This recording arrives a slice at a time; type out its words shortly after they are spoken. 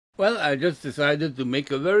Well, I just decided to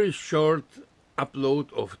make a very short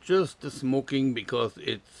upload of just the smoking because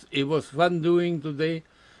it was fun doing today.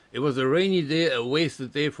 It was a rainy day, a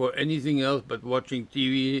wasted day for anything else but watching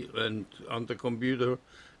TV and on the computer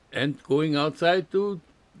and going outside to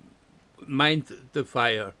mind the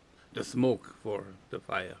fire, the smoke for the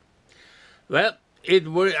fire. Well,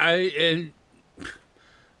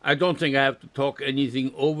 I don't think I have to talk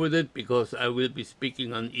anything over it because I will be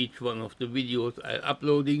speaking on each one of the videos I'm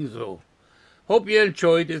uploading. So hope you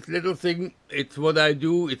enjoyed this little thing. It's what I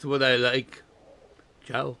do, it's what I like.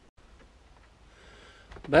 Ciao.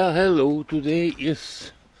 Well, hello. Today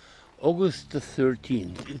is August the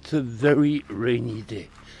 13th. It's a very rainy day.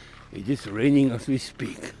 It is raining as we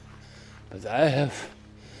speak. But I have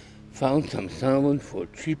found some salmon for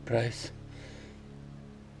cheap price.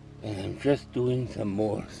 And I'm just doing some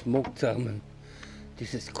more smoked salmon.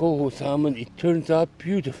 This is Coho Salmon. It turns out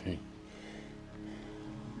beautifully.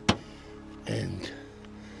 And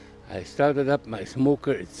I started up my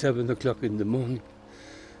smoker at 7 o'clock in the morning.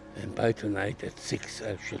 And by tonight at 6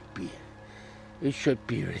 it should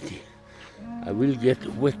be ready. I will get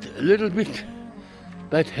wet a little bit,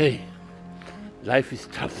 but hey, life is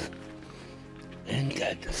tough. And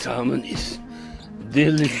that salmon is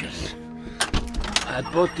delicious. I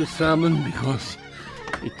bought the salmon because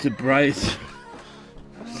it's a price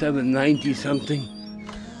 $7.90 something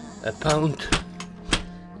a pound.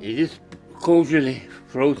 It is kosherly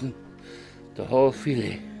frozen, the whole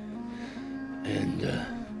fillet, and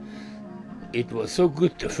it was so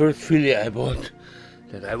good, the first fillet I bought,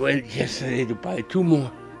 that I went yesterday to buy 2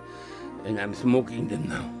 more, and I'm smoking them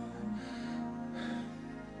now.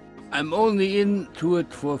 I'm only into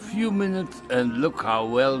it for a few minutes, and look how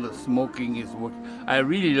well the smoking is working. I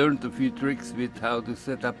really learned a few tricks with how to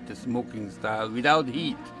set up the smoking style without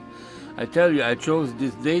heat. I tell you, I chose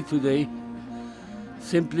this day today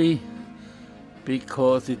simply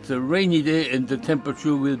because it's a rainy day and the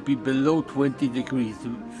temperature will be below 20 degrees,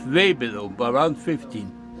 way below, around 15.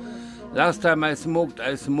 Last time I smoked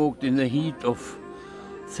in the heat of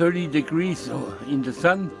 30 degrees in the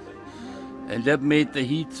sun. And that made the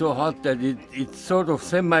heat so hot that it sort of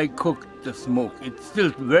semi-cooked the smoke. It's still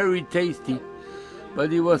very tasty,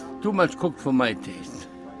 but it was too much cooked for my taste.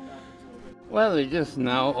 Well, it is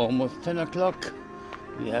now almost 10 o'clock.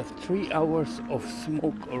 We have 3 hours of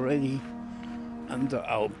smoke already under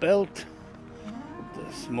our belt.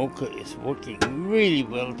 The smoker is working really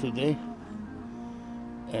well today.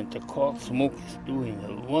 And the cold smoke is doing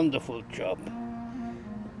a wonderful job.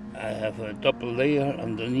 I have a double layer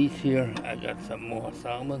underneath here. I got some more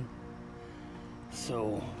salmon.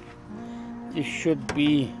 So this should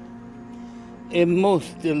be a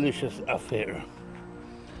most delicious affair.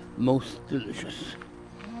 Most delicious.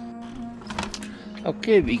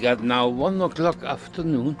 Okay, we got now 1 o'clock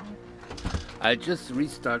afternoon. I just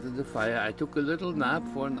restarted the fire. I took a little nap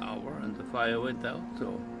for an hour and the fire went out.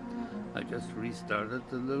 So I just restarted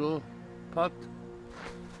the little pot.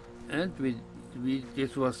 And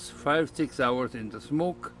this was 5-6 hours in the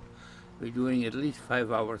smoke. We're doing at least 5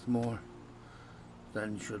 hours more.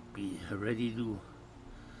 Then should be ready to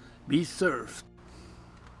be served.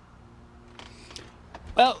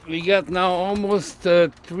 Well, we got now almost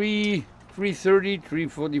 3:30,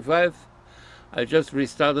 3:45. I just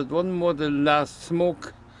restarted one more, the last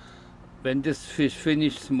smoke. When this fish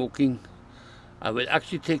finished smoking, I will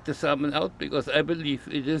actually take the salmon out because I believe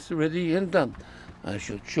it is ready and done. I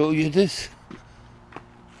should show you this.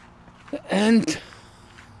 And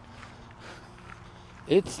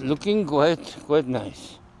it's looking quite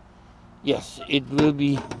nice. Yes, it will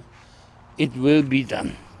be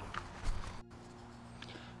done.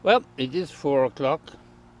 Well, it is 4 o'clock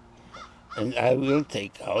and I will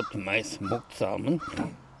take out my smoked salmon.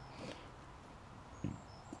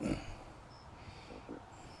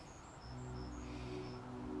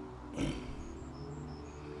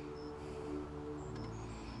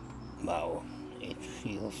 Wow, it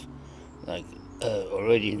feels like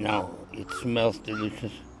already now it smells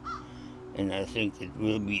delicious, and I think it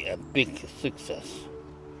will be a big success.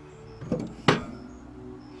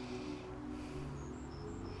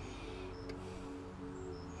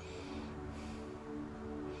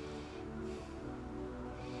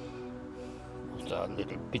 Those are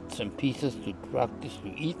little bits and pieces to practice to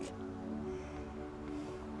eat.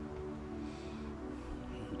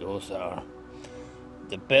 Those are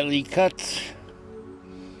the belly cuts.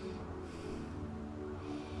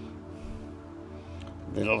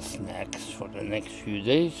 Little snacks for the next few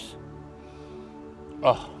days.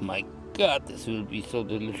 Oh my God, this will be so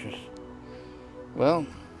delicious. Well,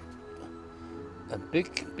 a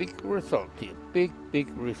big result here. Big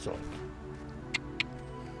result.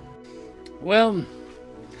 Well,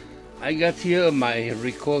 I got here my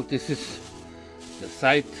recall. This is the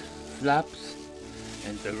side flaps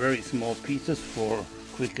and the very small pieces for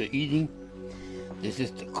quicker eating. This is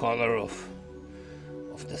the color of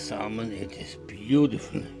the salmon. It is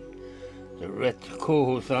beautiful. The red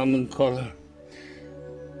Coho Salmon color.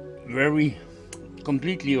 Very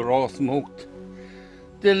completely raw smoked.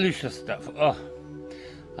 Delicious stuff. Oh,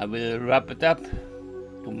 I will wrap it up.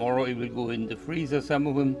 Tomorrow it will go in the freezer, some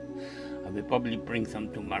of them. I will probably bring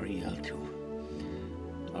some to Mariel too.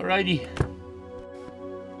 Alrighty.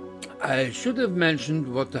 I should have mentioned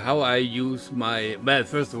how I use my, well,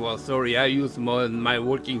 first of all, sorry, I use my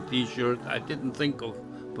working t-shirt. I didn't think of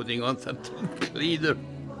putting on something cleaner.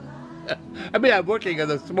 I mean, I'm working on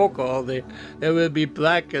a smoker all day. There will be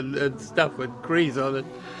black and stuff with grease on it.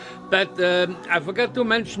 But I forgot to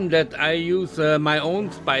mention that I use my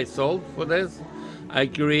own spice salt for this. I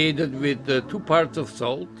created with 2 parts of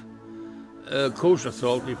salt, kosher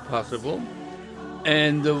salt if possible,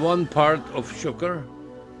 and 1 part of sugar.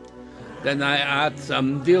 Then I add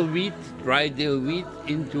some dill wheat, dry dill wheat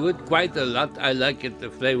into it, quite a lot. I like it, the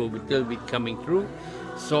flavor with dill wheat coming through.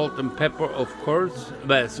 Salt and pepper, of course.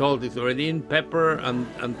 Well, salt is already in, pepper on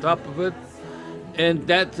top of it. And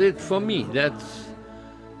that's it for me.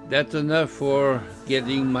 That's enough for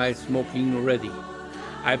getting my smoking ready.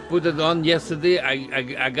 I put it on yesterday.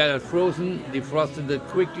 I got it frozen, defrosted it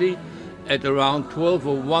quickly. At around 12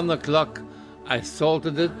 or 1 o'clock, I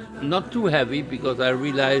salted it. Not too heavy, because I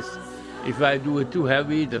realized if I do it too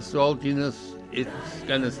heavy, the saltiness, it's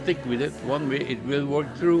gonna stick with it. One way it will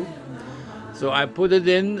work through. So I put it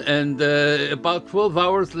in, and about 12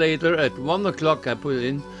 hours later, at 1 o'clock I put it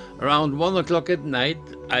in. Around 1 o'clock at night,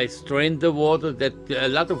 I strained the water. That a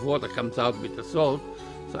lot of water comes out with the salt.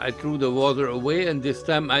 So I threw the water away, and this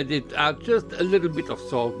time I did add just a little bit of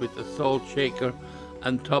salt with the salt shaker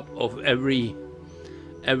on top of every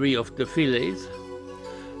of the fillets.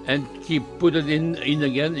 And put it in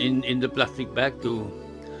again in the plastic bag to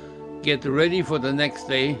get ready for the next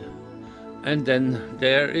day. And then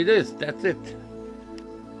there it is. That's it.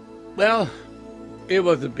 Well, it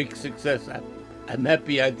was a big success. I'm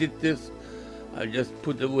happy I did this. I just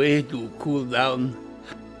put away to cool down.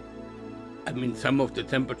 I mean, some of the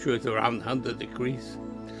temperature is around 100 degrees.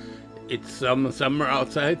 It's summer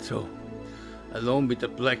outside, so along with the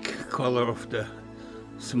black color of the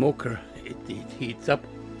smoker, it heats up.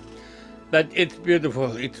 But it's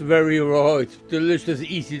beautiful. It's very raw. It's delicious,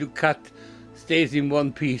 easy to cut, stays in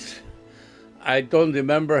one piece. I don't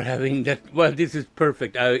remember having that. Well, this is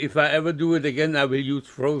perfect. If I ever do it again, I will use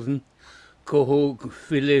frozen Coho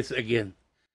fillets again.